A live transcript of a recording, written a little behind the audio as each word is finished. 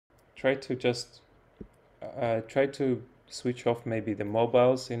try to just try to switch off maybe the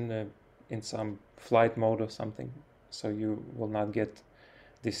mobiles in some flight mode or something, so you will not get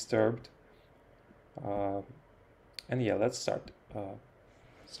disturbed. And yeah, let's start.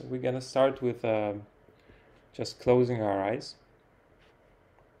 So we're gonna start with just closing our eyes.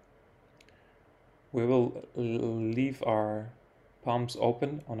 We will leave our palms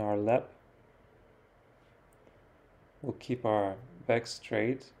open on our lap. We'll keep our back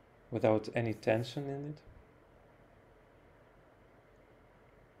straight without any tension in it.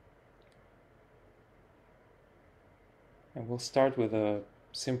 And we'll start with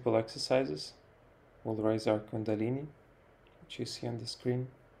simple exercises. We'll raise our Kundalini, which you see on the screen.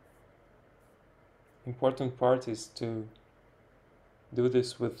 Important part is to do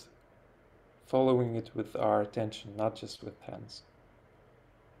this with following it with our attention, not just with hands.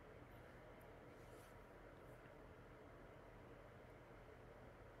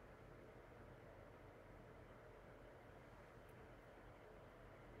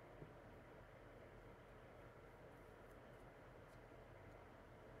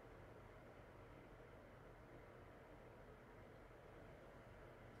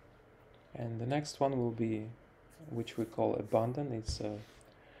 And the next one will be, which we call a bandhan. It's a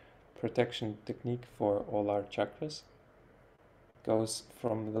protection technique for all our chakras. Goes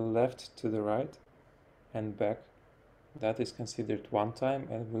from the left to the right and back. That is considered one time,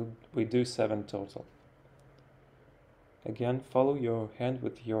 and we do 7 total. Again, follow your hand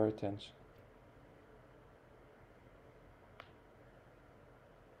with your attention.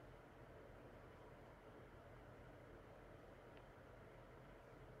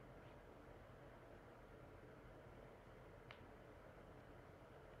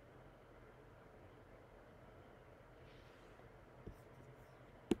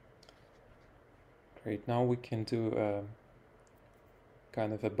 Great, now we can do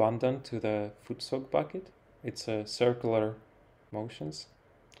kind of a bandhan to the Footsoak bucket. It's a circular motions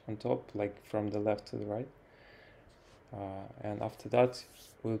on top, like from the left to the right. And after that,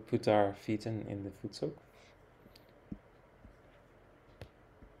 we'll put our feet in the Footsoak.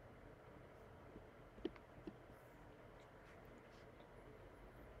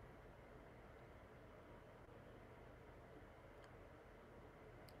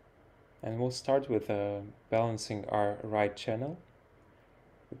 And we'll start with balancing our right channel,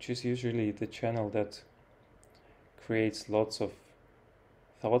 which is usually the channel that creates lots of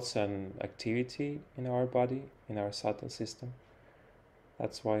thoughts and activity in our body, in our subtle system.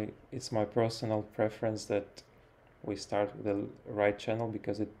 That's why it's my personal preference that we start with the right channel,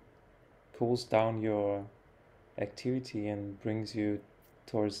 because it cools down your activity and brings you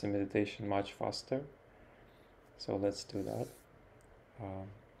towards the meditation much faster. So let's do that.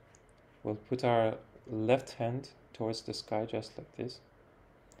 We'll put our left hand towards the sky, just like this.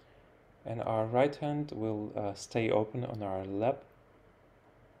 And our right hand will stay open on our lap.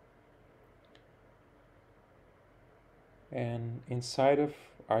 And inside of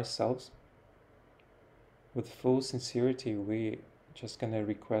ourselves, with full sincerity, we just gonna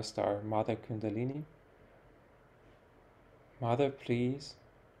request our Mother Kundalini. Mother, please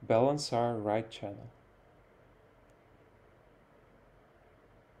balance our right channel.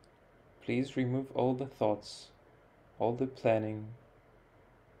 Please remove all the thoughts, all the planning,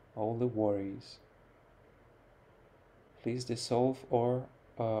 all the worries. Please dissolve all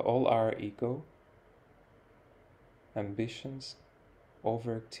our ego, ambitions,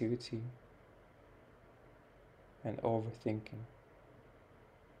 overactivity, and overthinking.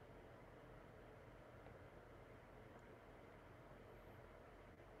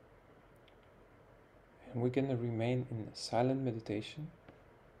 And we're gonna remain in silent meditation,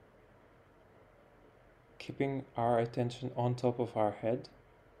 keeping our attention on top of our head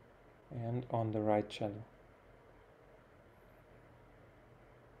and on the right channel.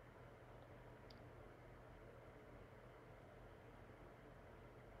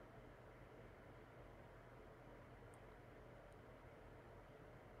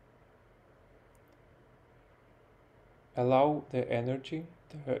 Allow the energy,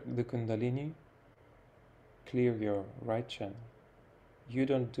 the Kundalini, clear your right channel. You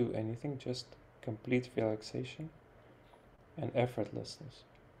don't do anything, just complete relaxation and effortlessness.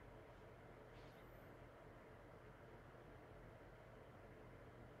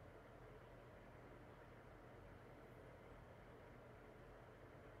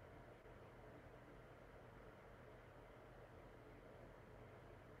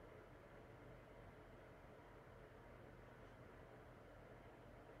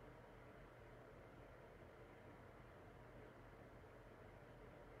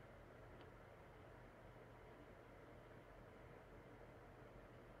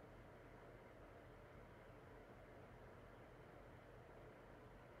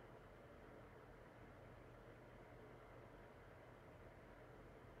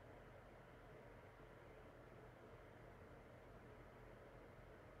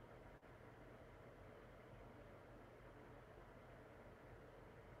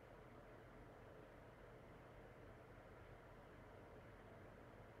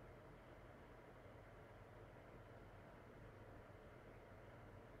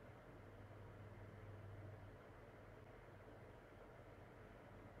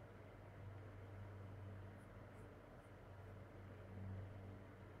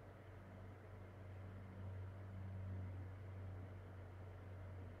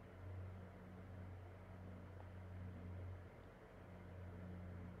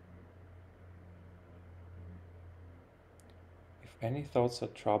 any thoughts are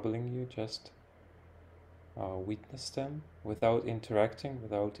troubling you, just witness them without interacting,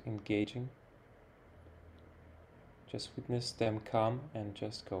 without engaging. Just witness them come and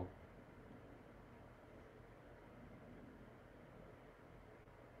just go.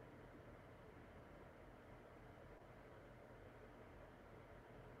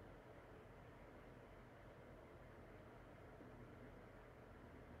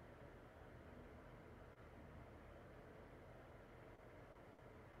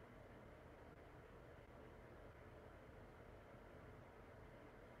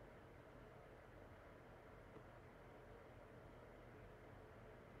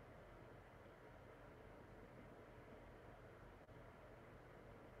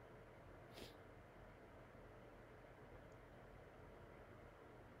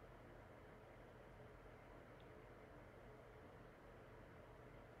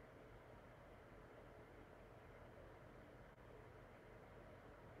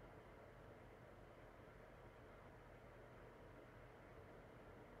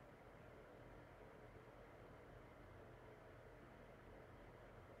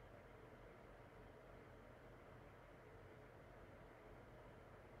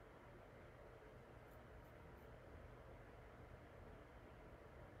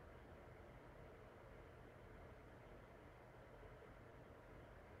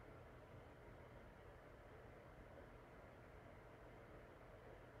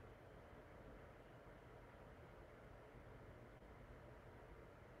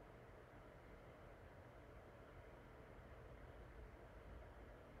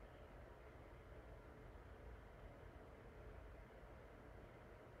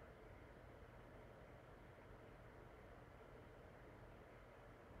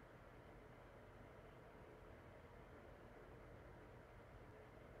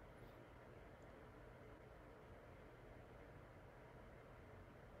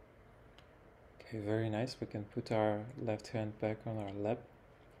 Okay, very nice. We can put our left hand back on our lap.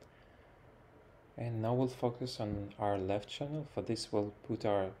 And now we'll focus on our left channel. For this, we'll put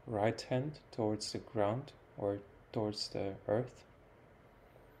our right hand towards the ground or towards the earth.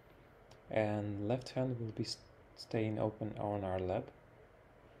 And left hand will be staying open on our lap.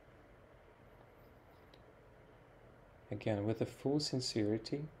 Again, with a full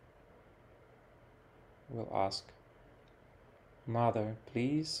sincerity, we'll ask, Mother,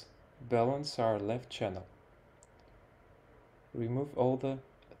 please balance our left channel. Remove all the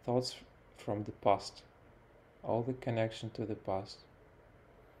thoughts from the past, all the connection to the past,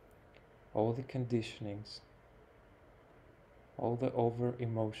 all the conditionings, all the over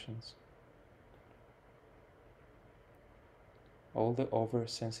emotions, all the over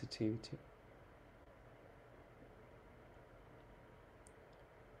sensitivity.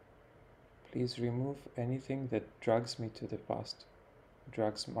 Please remove anything that drags me to the past,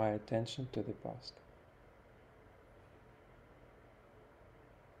 drags my attention to the past.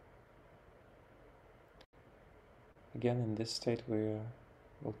 Again, in this state, we'll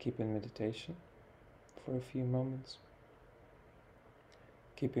keep in meditation for a few moments,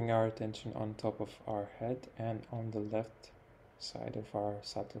 keeping our attention on top of our head and on the left side of our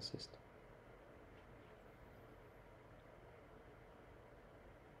subtle system.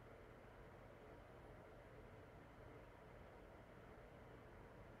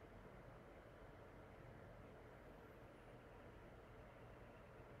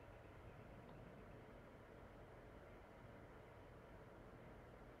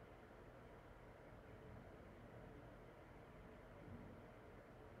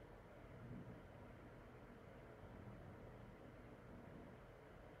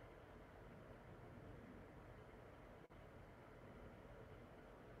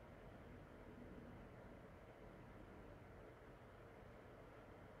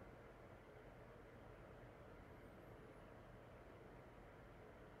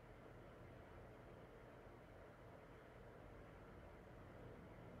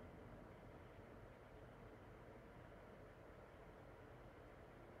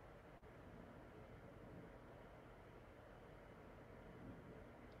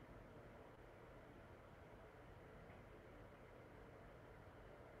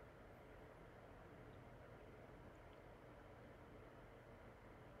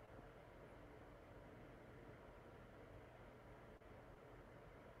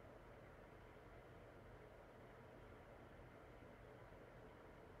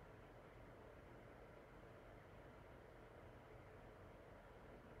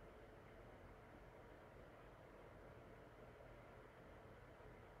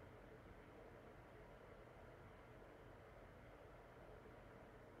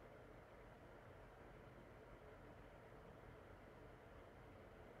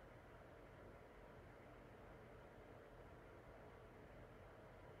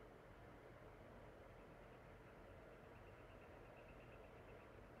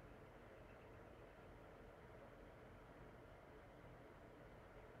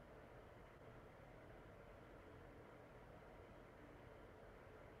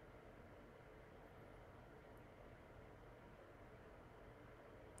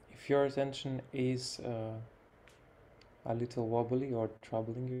 your attention is a little wobbly or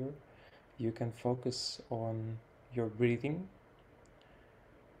troubling you can focus on your breathing,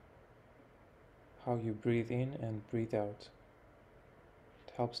 how you breathe in and breathe out.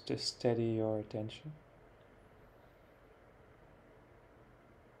 It helps to steady your attention.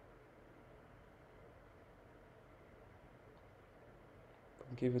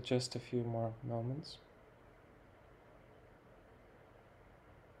 I'll give it just a few more moments.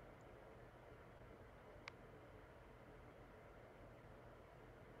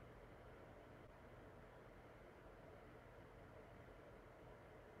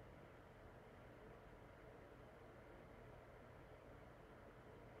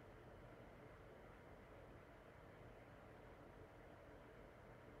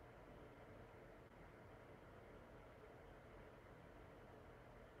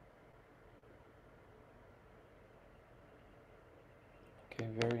 Okay,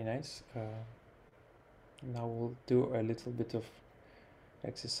 very nice. Now we'll do a little bit of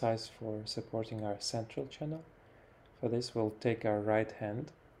exercise for supporting our central channel. For this, we'll take our right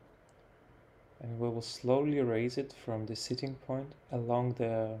hand and we will slowly raise it from the sitting point along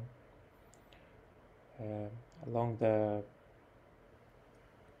the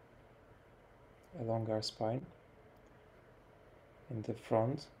along our spine in the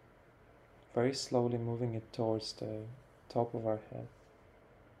front, very slowly moving it towards the top of our head,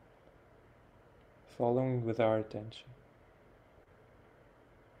 following with our attention.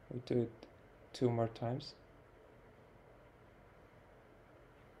 We do it 2 more times.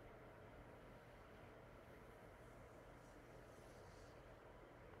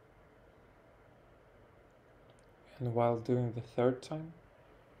 And while doing the 3rd time,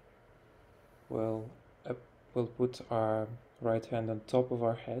 we'll put our right hand on top of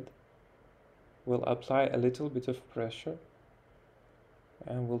our head. We'll apply a little bit of pressure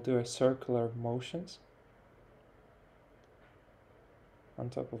and we'll do a circular motions on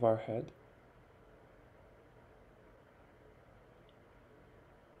top of our head.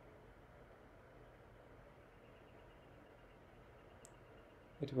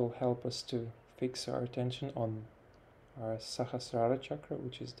 It will help us to fix our attention on our Sahasrara chakra,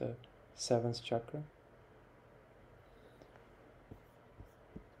 which is the 7th chakra.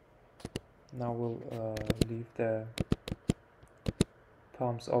 Now we'll leave the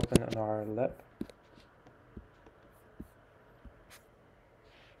palms open on our lap.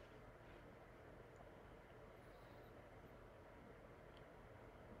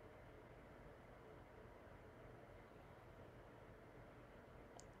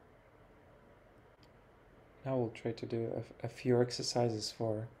 Now we'll try to do a few exercises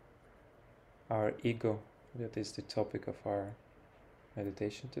for our ego. That is the topic of our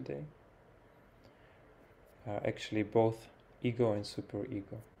meditation today. Actually, both ego and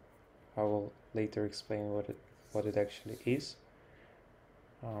superego. I will later explain what it actually is.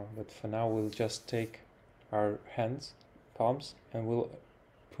 But for now, we'll just take our hands, palms, and we'll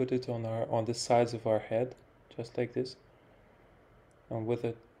put it on the sides of our head, just like this. And with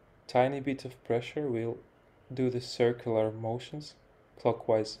a tiny bit of pressure, we'll do the circular motions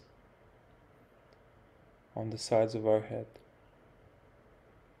clockwise on the sides of our head.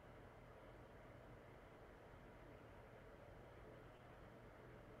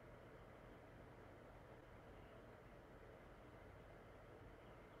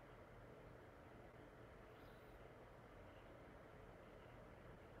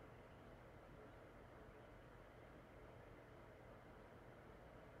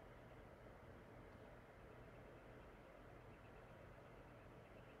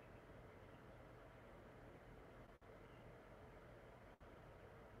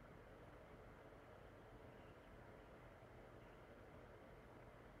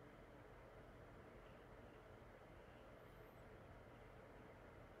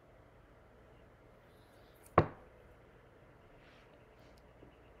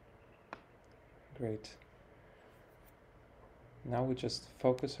 Great. Now we just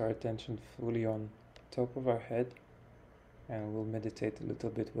focus our attention fully on top of our head and we'll meditate a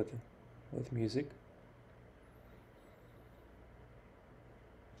little bit with music.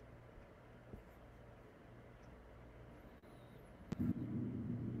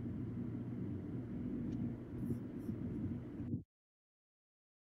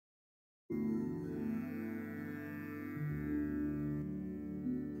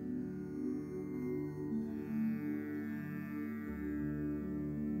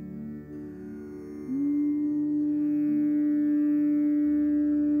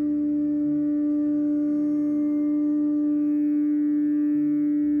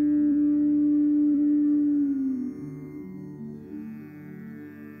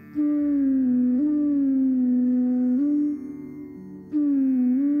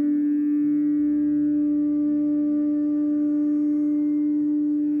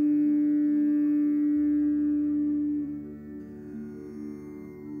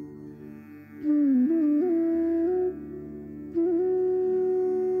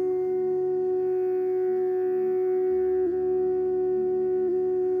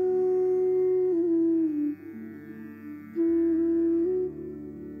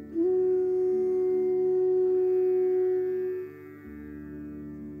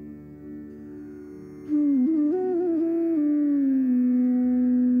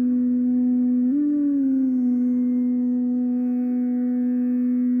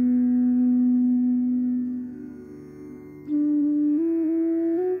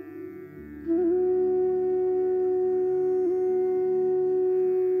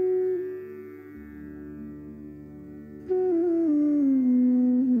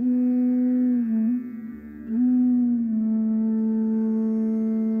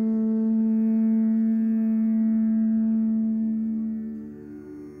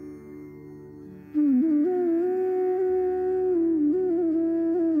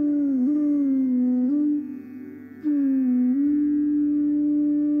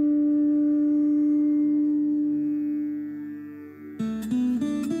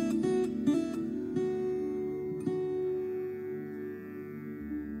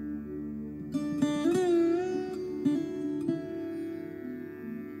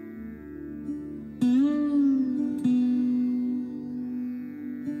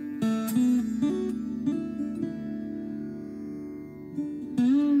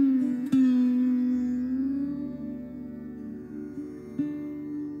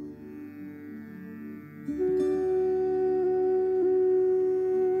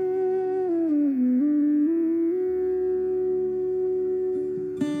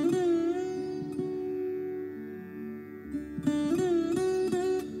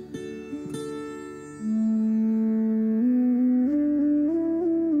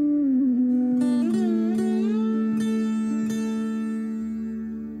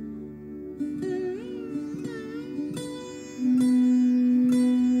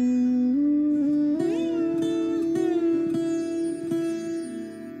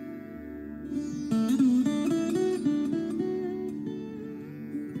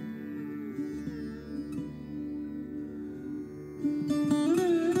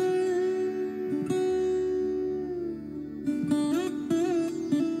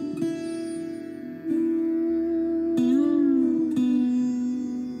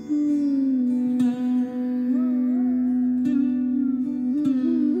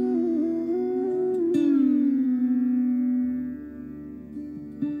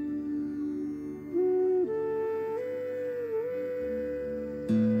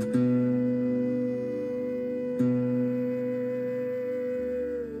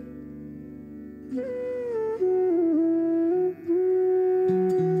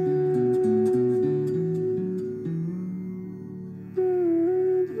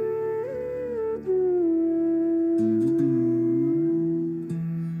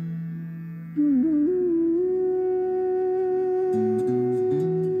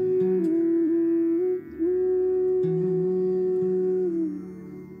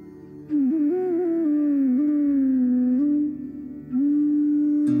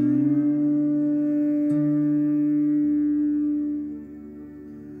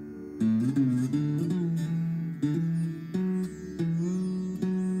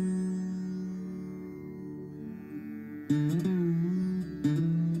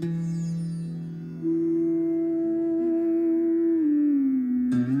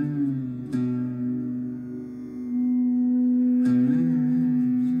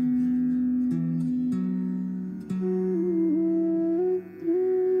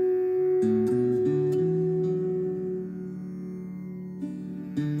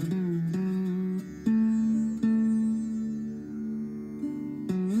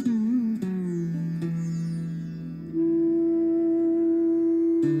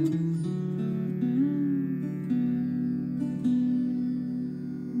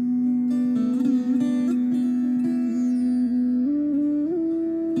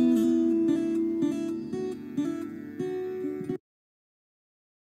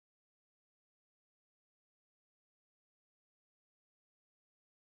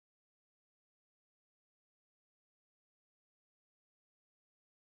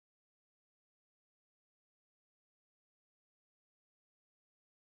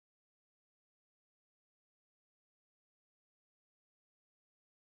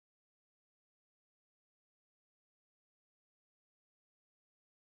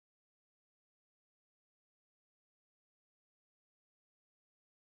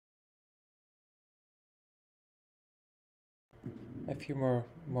 A few more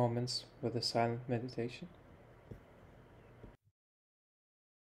moments with a silent meditation.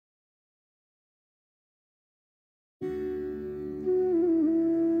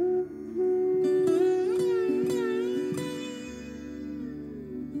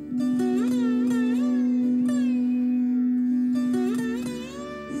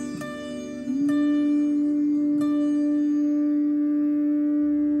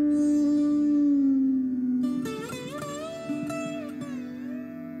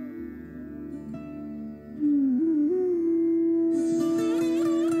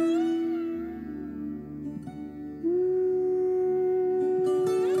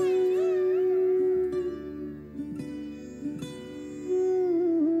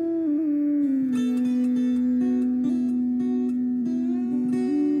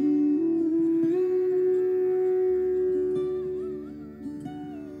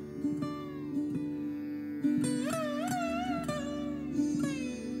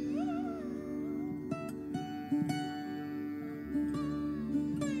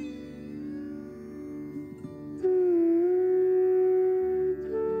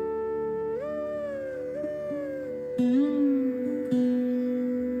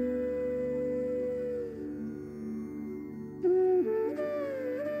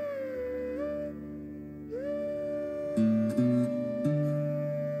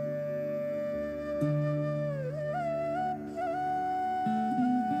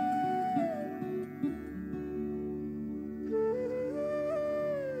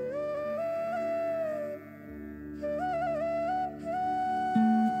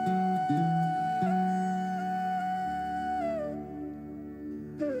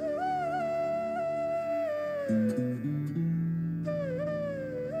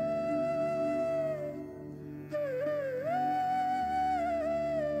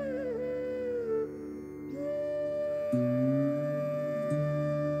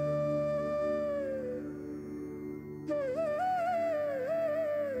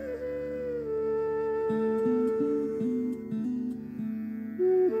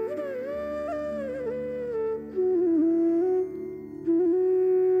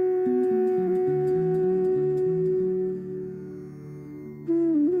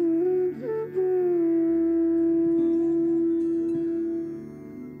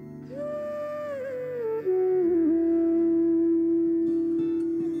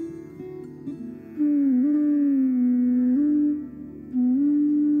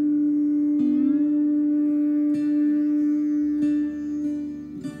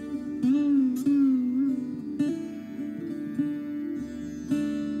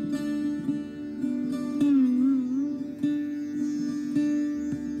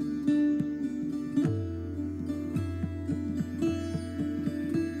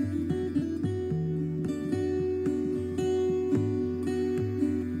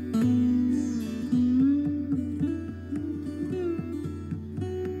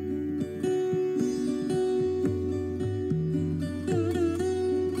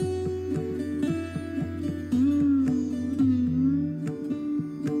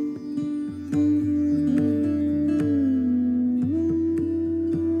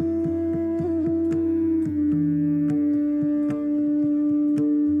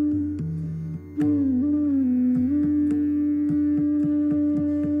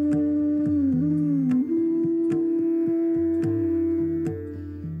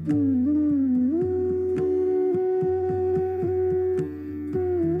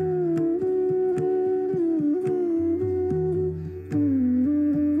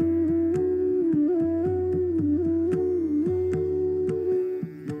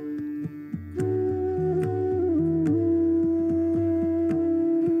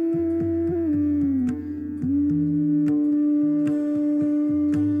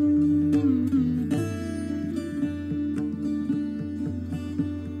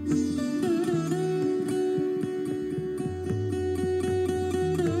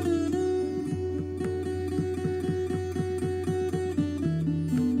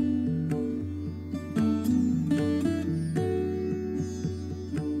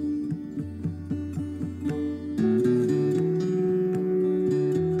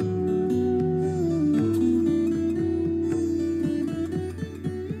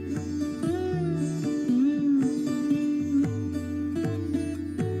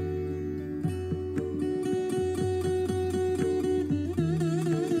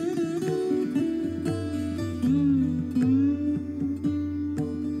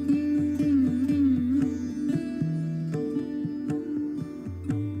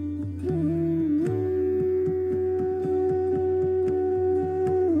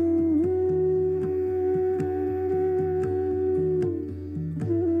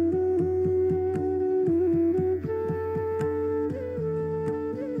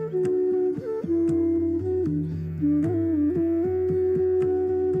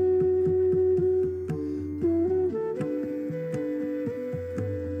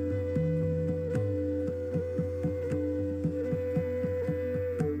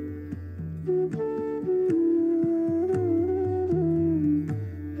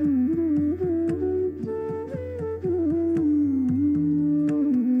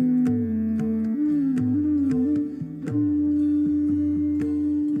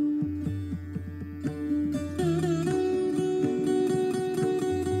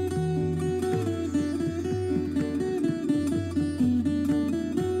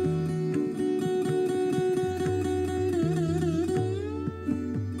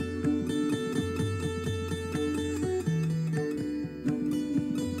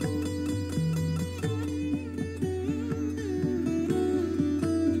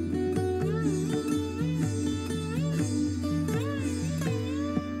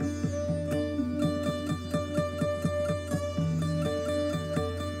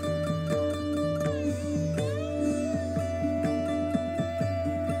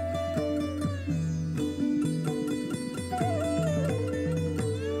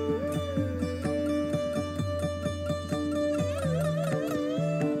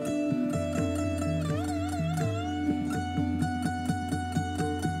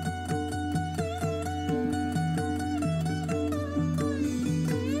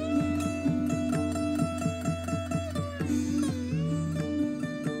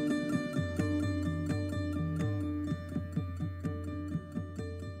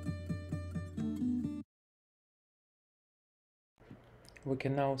 We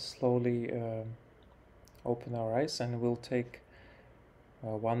can now slowly open our eyes, and we'll take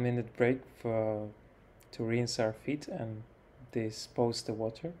a 1 minute break to rinse our feet and dispose the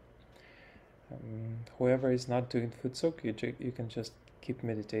water. Whoever is not doing Footsoak, you can just keep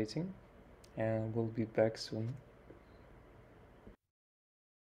meditating, and we'll be back soon.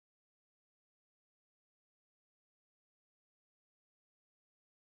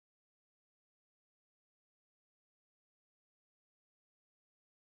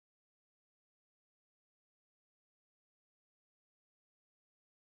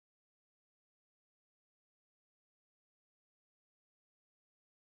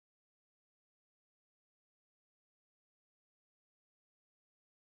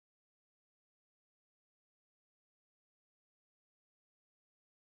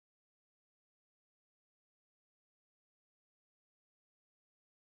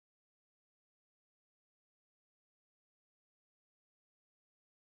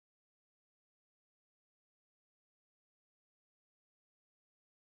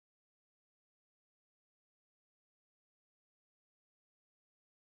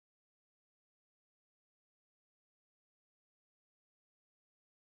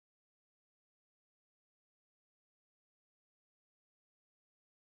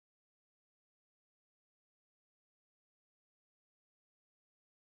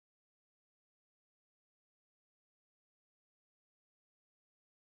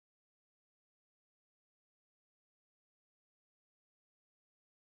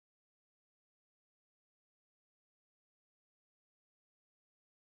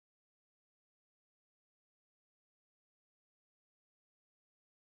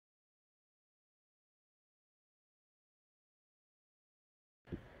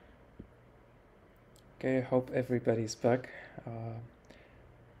 Okay, I hope everybody's back.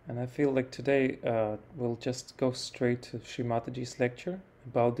 And I feel like today we'll just go straight to Srimataji's lecture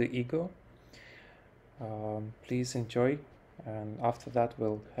about the ego. Please enjoy, and after that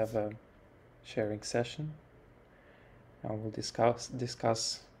we'll have a sharing session, and we'll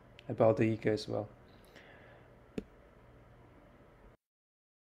discuss about the ego as well.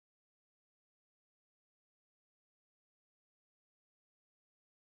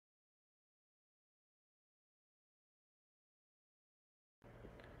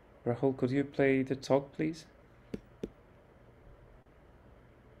 Rahul, could you play the talk, please?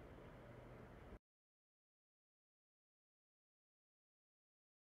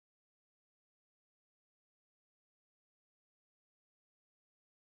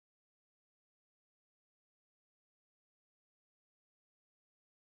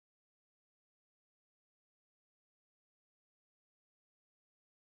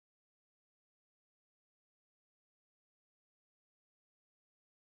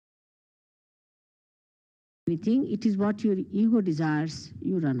 Everything, it is what your ego desires,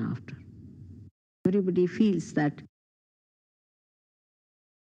 you run after. Everybody feels that.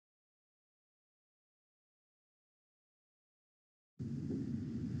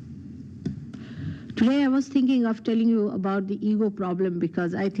 Today I was thinking of telling you about the ego problem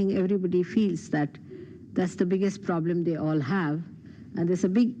because I think everybody feels that that's the biggest problem they all have. And there's a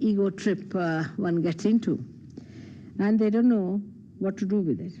big ego trip one gets into. And they don't know what to do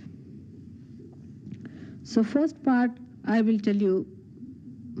with it. So first part, I will tell you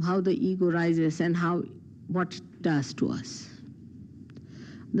how the ego rises and what it does to us.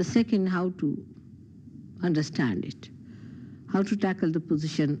 The second, how to understand it, how to tackle the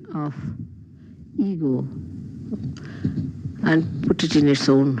position of ego and put it in its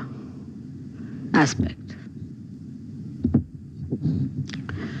own aspect.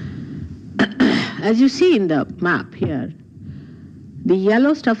 As you see in the map here, the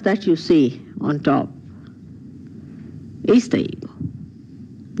yellow stuff that you see on top is the ego.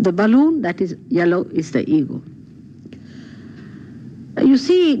 The balloon that is yellow is the ego. You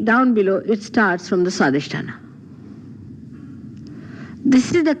see down below, it starts from the Swadhisthana.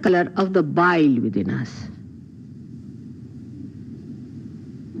 This is the color of the bile within us.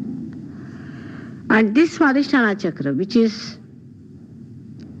 And this Swadhisthana chakra, which is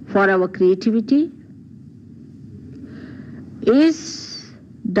for our creativity, is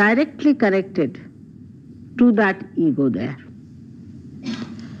directly connected to that ego there.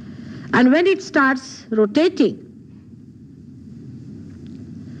 And when it starts rotating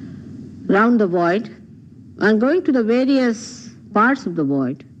round the void and going to the various parts of the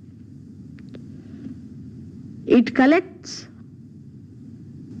void, it collects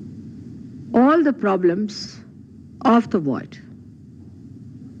all the problems of the void.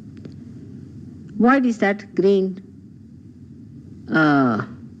 Void is that green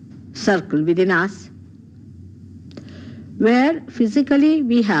circle within us, where physically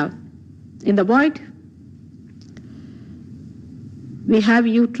we have, in the void, we have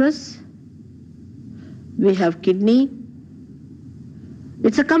uterus, we have kidney.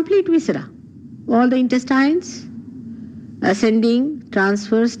 It's a complete viscera. All the intestines, ascending,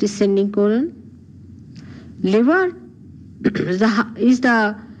 transverse, descending colon. Liver is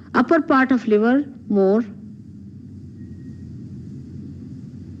the upper part of liver more.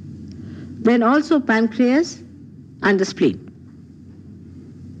 Then also pancreas and the spleen.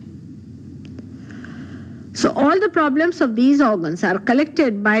 So all the problems of these organs are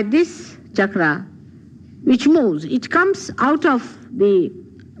collected by this chakra, which moves. It comes out of the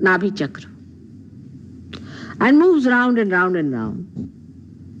Nabhi chakra and moves round and round and round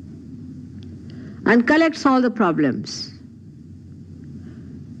and collects all the problems.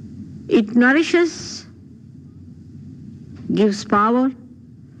 It nourishes, gives power,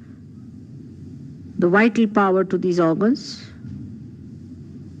 the vital power to these organs,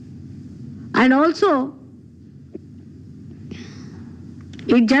 and also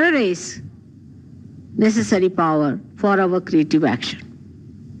it generates necessary power for our creative action.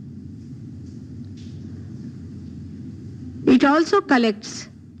 It also collects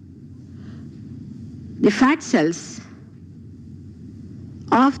the fat cells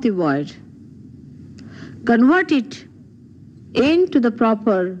of the void, convert it into the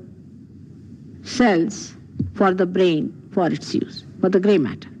proper cells for the brain, for its use, for the grey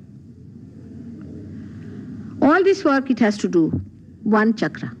matter. All this work it has to do one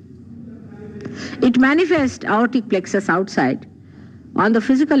chakra. It manifests aortic plexus outside. On the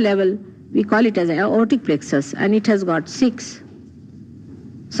physical level, we call it as aortic plexus, and it has got 6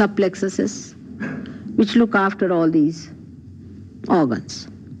 subplexuses which look after all these organs.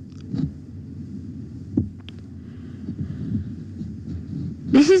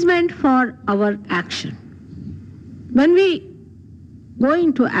 This is meant for our action. When we go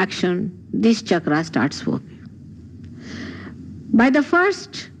into action, this chakra starts working. By the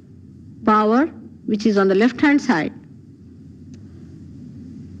first power, which is on the left-hand side,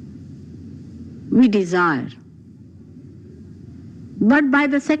 we desire. But by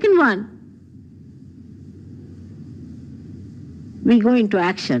the second one, we go into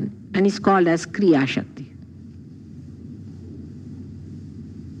action, and it's called as Kriya Shakti.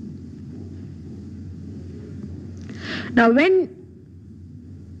 Now when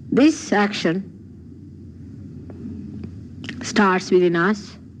this action starts within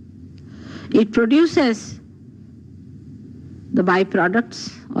us, it produces the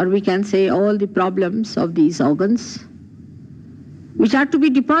byproducts, or we can say all the problems of these organs, which are to be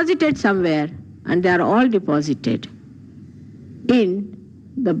deposited somewhere, and they are all deposited in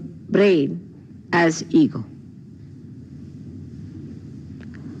the brain as ego.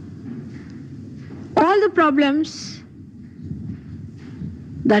 All the problems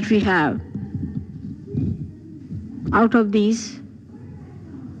that we have out of this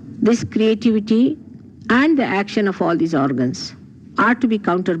creativity and the action of all these organs are to be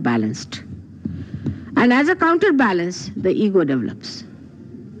counterbalanced. And as a counterbalance, the ego develops.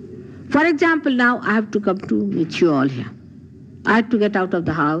 For example, now I have to come to meet you all here. I had to get out of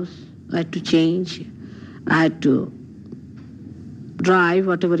the house, I had to change, I had to drive,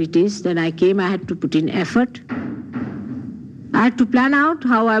 whatever it is. Then I came, I had to put in effort. I had to plan out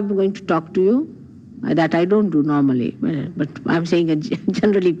how I'm going to talk to you. That I don't do normally, but I'm saying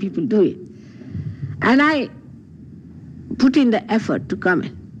generally people do it. And I put in the effort to come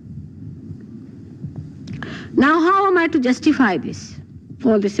in. Now how am I to justify this,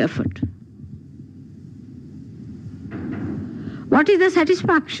 all this effort? What is the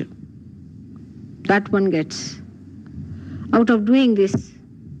satisfaction that one gets out of doing this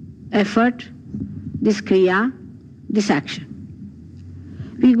effort, this kriya, this action?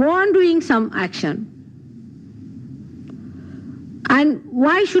 We go on doing some action. And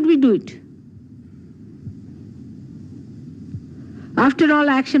why should we do it? After all,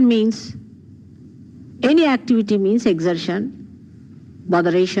 action means, any activity means exertion,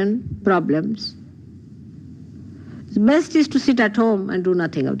 botheration, problems. The best is to sit at home and do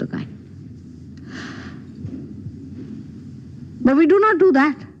nothing of the kind. But we do not do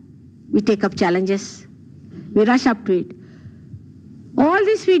that. We take up challenges. We rush up to it. All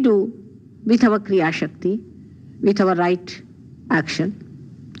this we do with our Kriya Shakti, with our right action.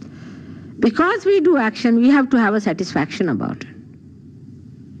 Because we do action, we have to have a satisfaction about it.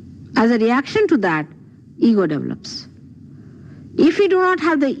 As a reaction to that, ego develops. If we do not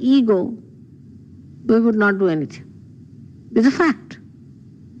have the ego, we would not do anything. It's a fact.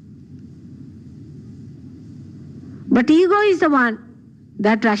 But ego is the one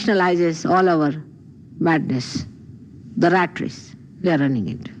that rationalizes all our madness. the rat race we are running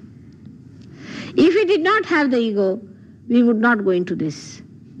into. If we did not have the ego, we would not go into this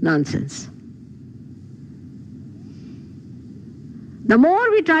nonsense. The more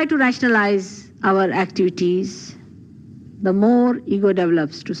we try to rationalize our activities, the more ego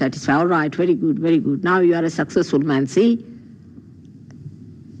develops to satisfy. All right, very good, very good. Now you are a successful man, see?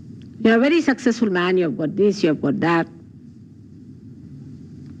 You are a very successful man, you have got this, you have got that.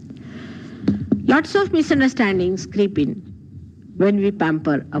 Lots of misunderstandings creep in when we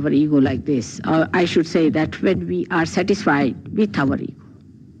pamper our ego like this. Or I should say that when we are satisfied with our ego,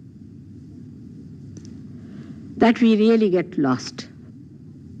 that we really get lost.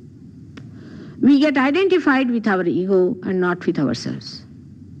 We get identified with our ego and not with ourselves.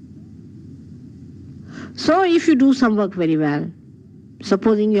 So if you do some work very well,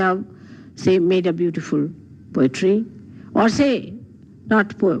 supposing you have, say, made a beautiful poetry, or say,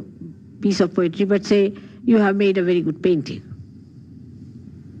 not piece of poetry, but say you have made a very good painting,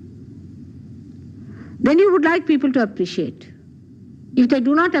 then you would like people to appreciate. If they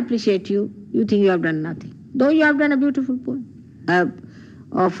do not appreciate you, you think you have done nothing, though you have done a beautiful poem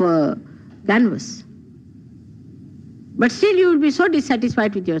of a canvas. But still you will be so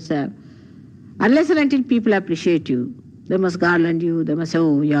dissatisfied with yourself. Unless and until people appreciate you, they must garland you, they must say,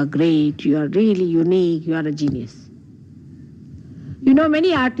 oh, you are great, you are really unique, you are a genius. You know,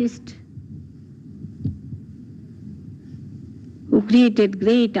 many artists who created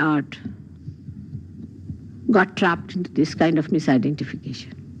great art got trapped into this kind of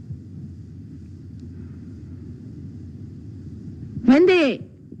misidentification. When they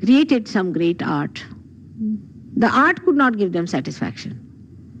created some great art, the art could not give them satisfaction.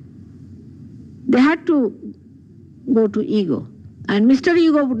 They had to go to ego. And Mr.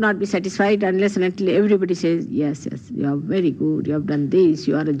 Ego would not be satisfied unless and until everybody says, yes, yes, you are very good, you have done this,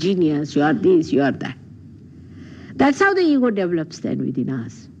 you are a genius, you are this, you are that. That's how the ego develops then within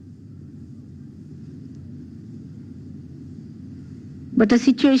us. But a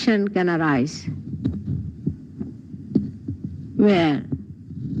situation can arise where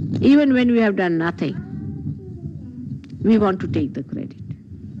even when we have done nothing, we want to take the credit.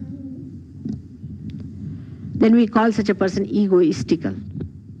 Then we call such a person egoistical,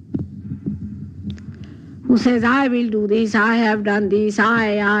 who says, I will do this, I have done this,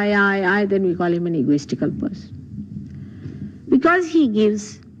 I, then we call him an egoistical person. Because he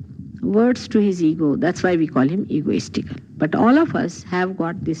gives words to his ego, that's why we call him egoistical. But all of us have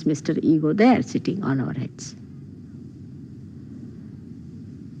got this Mr. Ego there sitting on our heads.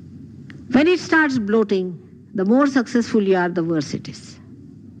 When it starts bloating, the more successful you are, the worse it is.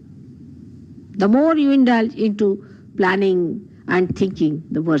 The more you indulge into planning and thinking,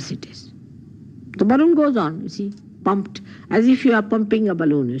 the worse it is. The balloon goes on, you see, pumped, as if you are pumping a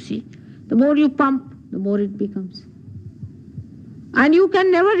balloon, you see. The more you pump, the more it becomes. And you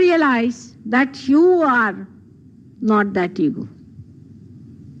can never realize that you are not that ego.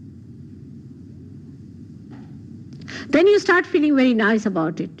 Then you start feeling very nice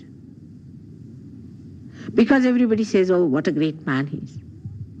about it. Because everybody says, oh, what a great man he is.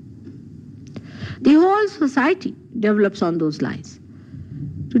 The whole society develops on those lines.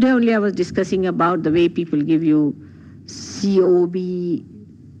 Today only I was discussing about the way people give you COB,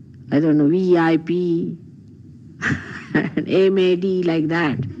 I don't know, VIP, and MAD like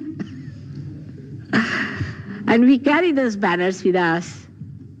that. And we carry those banners with us.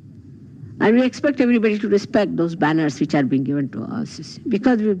 And we expect everybody to respect those banners which are being given to us.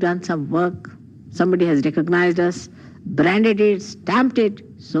 Because we've done some work, somebody has recognized us, branded it, stamped it,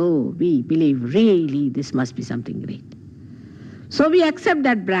 so we believe really this must be something great. So we accept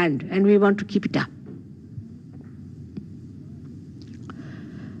that brand and we want to keep it up.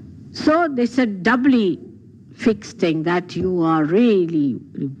 So it's a doubly fixed thing that you are really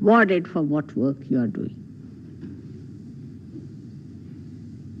rewarded for what work you are doing.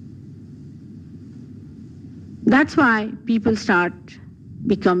 That's why people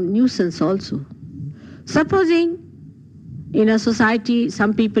become nuisance also. Supposing in a society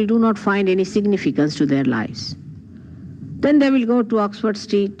some people do not find any significance to their lives, then they will go to Oxford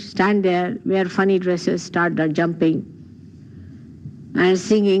Street, stand there, wear funny dresses, start jumping and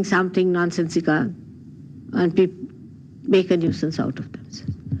singing something nonsensical, and make a nuisance out of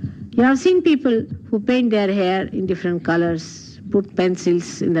themselves. You have seen people who paint their hair in different colors, put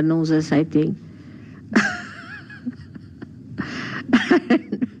pencils in their noses, I think,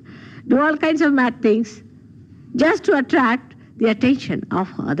 do all kinds of mad things just to attract the attention of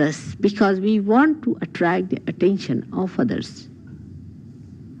others, because we want to attract the attention of others.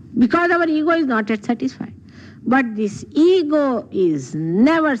 Because our ego is not yet satisfied. But this ego is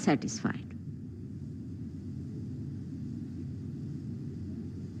never satisfied.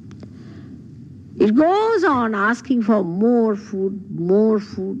 It goes on asking for more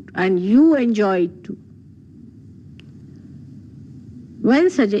food, and you enjoy it too. When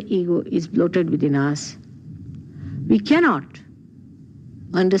such an ego is bloated within us, we cannot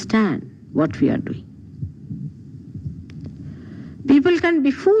understand what we are doing. People can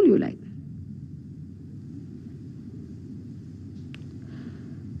befool you like that.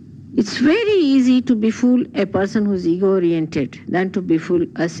 It's very easy to befool a person who's ego-oriented than to befool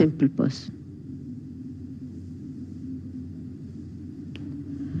a simple person.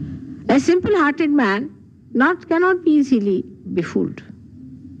 A simple-hearted man cannot be easily befooled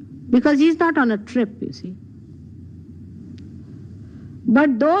because he's not on a trip, you see.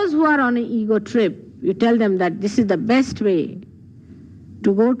 But those who are on an ego trip, you tell them that this is the best way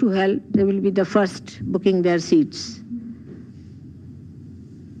to go to hell, they will be the first booking their seats.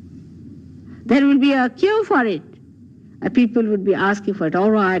 There will be a queue for it. People would be asking for it.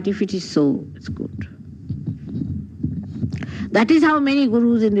 All right, if it is so, it's good. That is how many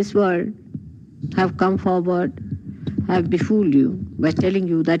gurus in this world have come forward, have befooled you by telling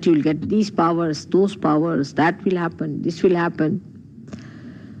you that you will get these powers, those powers, that will happen, this will happen.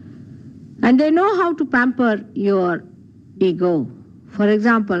 And they know how to pamper your ego. For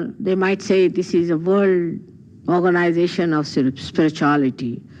example, they might say this is a world organization of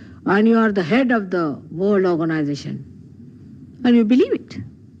spirituality, and you are the head of the world organization, and you believe it.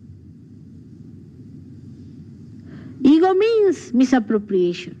 Ego means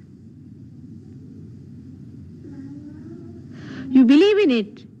misappropriation. You believe in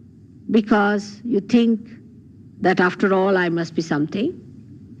it because you think that after all I must be something,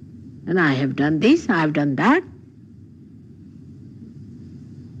 and I have done this, I have done that.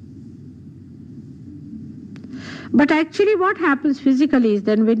 But actually what happens physically is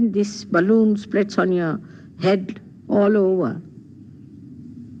then when this balloon splits on your head all over,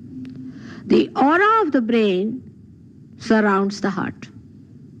 the aura of the brain surrounds the heart.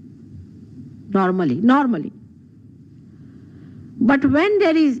 Normally. But when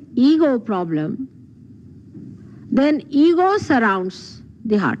there is ego problem, then ego surrounds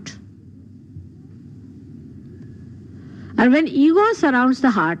the heart. And when ego surrounds the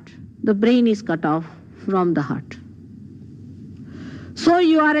heart, the brain is cut off from the heart. So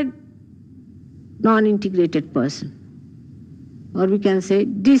you are a non-integrated person, or we can say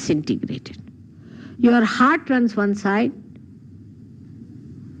disintegrated. Your heart runs one side,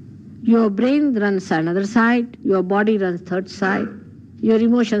 your brain runs another side, your body runs third side, your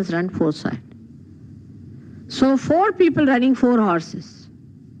emotions run fourth side. So 4 people running 4 horses.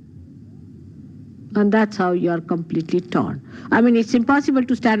 And that's how you are completely torn. I mean, it's impossible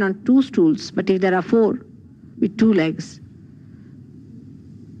to stand on 2 stools, but if there are 4 with 2 legs,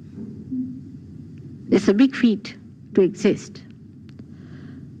 it's a big feat to exist.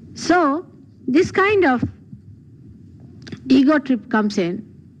 So, this kind of ego trip comes in,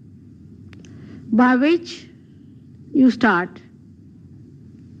 by which you start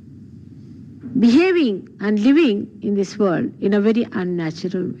behaving and living in this world in a very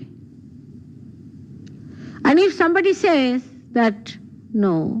unnatural way. And if somebody says that,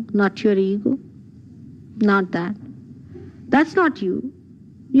 no, not your ego, not that, that's not you,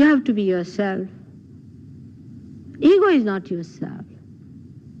 you have to be yourself. Ego is not yourself.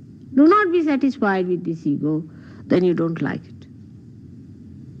 Do not be satisfied with this ego, then you don't like it.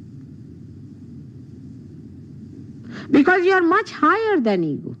 Because you are much higher than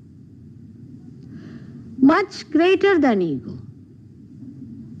ego, much greater than ego,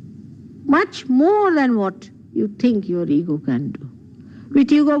 much more than what you think your ego can do.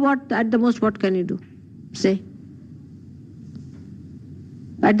 With ego, what at the most what can you do? Say.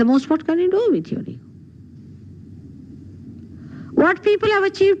 At the most what can you do with your ego? What people have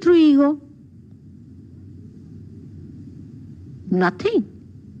achieved through ego? Nothing.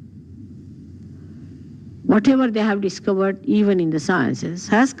 Whatever they have discovered, even in the sciences,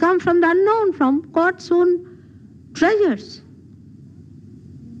 has come from the unknown, from God's own treasures.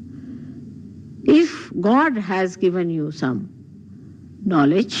 If God has given you some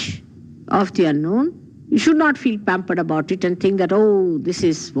knowledge of the unknown, you should not feel pampered about it and think that, oh, this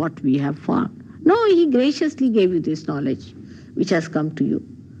is what we have found. No, He graciously gave you this knowledge which has come to you.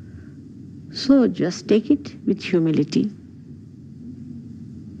 So just take it with humility.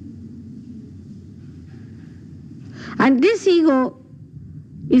 And this ego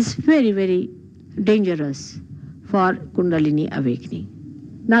is very, very dangerous for Kundalini awakening.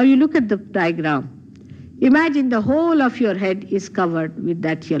 Now you look at the diagram. Imagine the whole of your head is covered with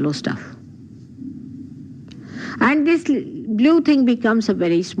that yellow stuff. And this blue thing becomes a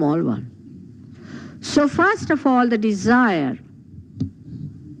very small one. So first of all, the desire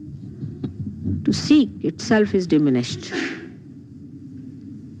to to seek itself is diminished.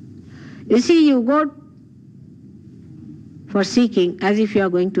 You see, you go for seeking as if you are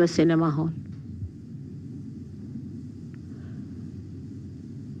going to a cinema hall.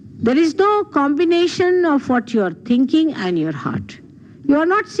 There is no combination of what you are thinking and your heart. You are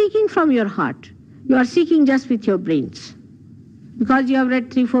not seeking from your heart. You are seeking just with your brains. Because you have read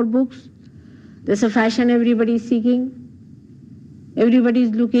 3-4 books, there's a fashion everybody is seeking. Everybody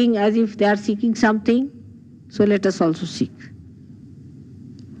is looking as if they are seeking something. So let us also seek.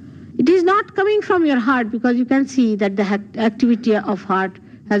 It is not coming from your heart because you can see that the activity of heart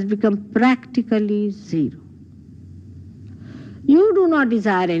has become practically zero. You do not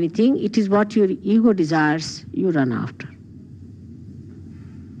desire anything. It is what your ego desires, you run after.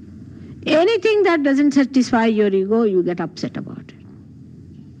 Anything that doesn't satisfy your ego, you get upset about it.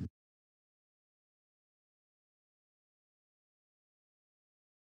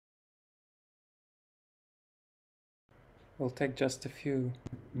 We'll take just a few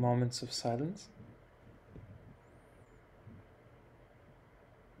moments of silence.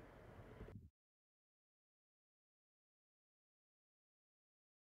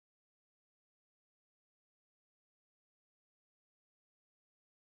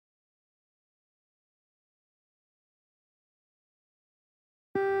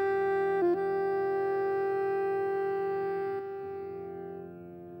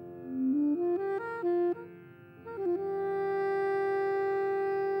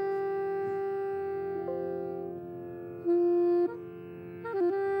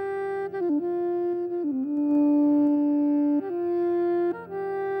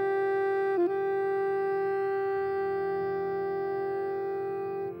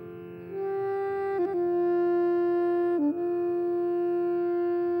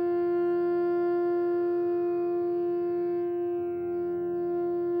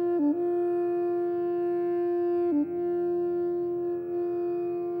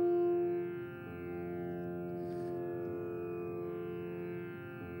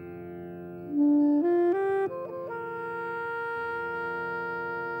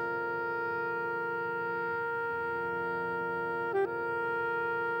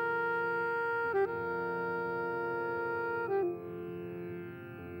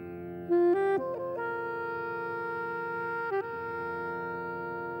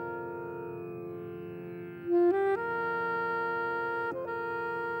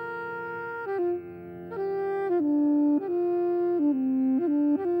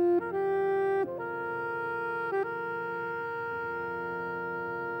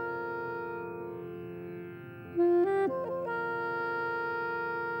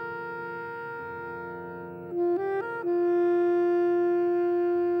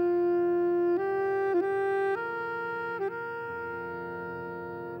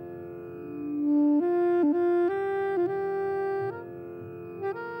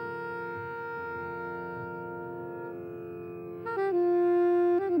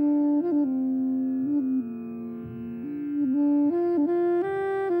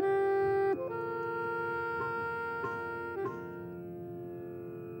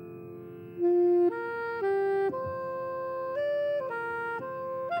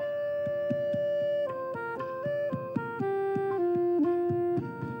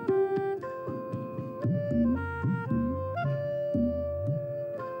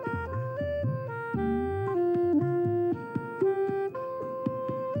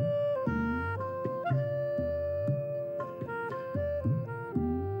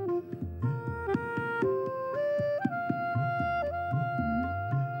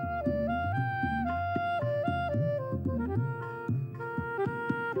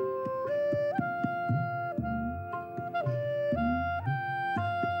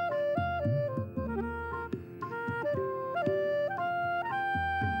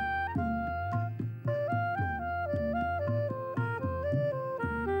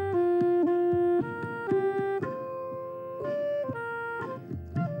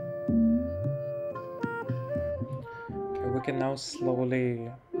 We can now slowly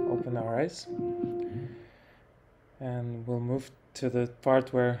open our eyes and we'll move to the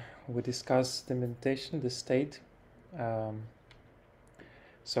part where we discuss the meditation, the state.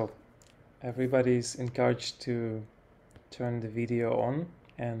 So everybody is encouraged to turn the video on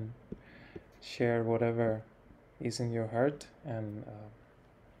and share whatever is in your heart and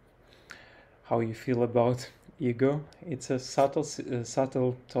how you feel about ego. It's a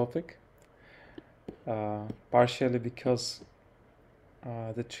subtle topic. Partially because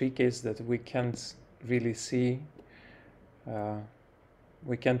the trick is that we can't really see how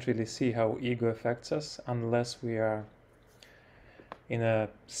ego affects us unless we are in a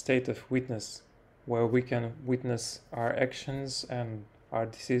state of witness where we can witness our actions and our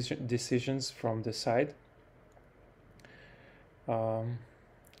decisions from the side.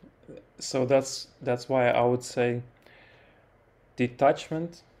 So that's why I would say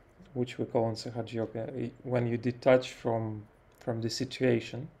detachment, which we call in Sahaja Yoga, when you detach from the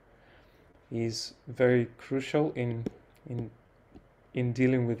situation, is very crucial in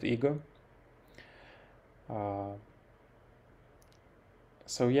dealing with ego.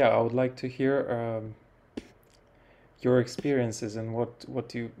 So yeah, I would like to hear your experiences and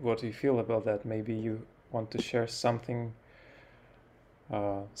what you feel about that. Maybe you want to share something,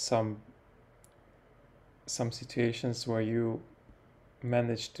 some situations where you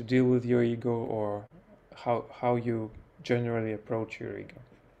managed to deal with your ego, or how you generally approach your ego.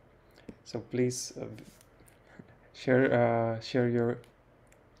 So please share your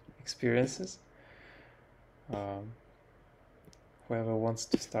experiences. Whoever wants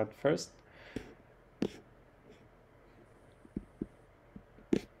to start first.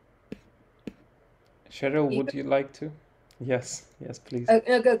 Cheryl, would you like to? Yes, please.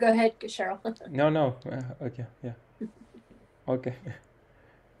 No, go ahead, Cheryl. No. Okay, yeah. Okay.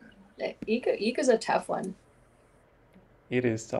 Ego's a tough one. It is tough.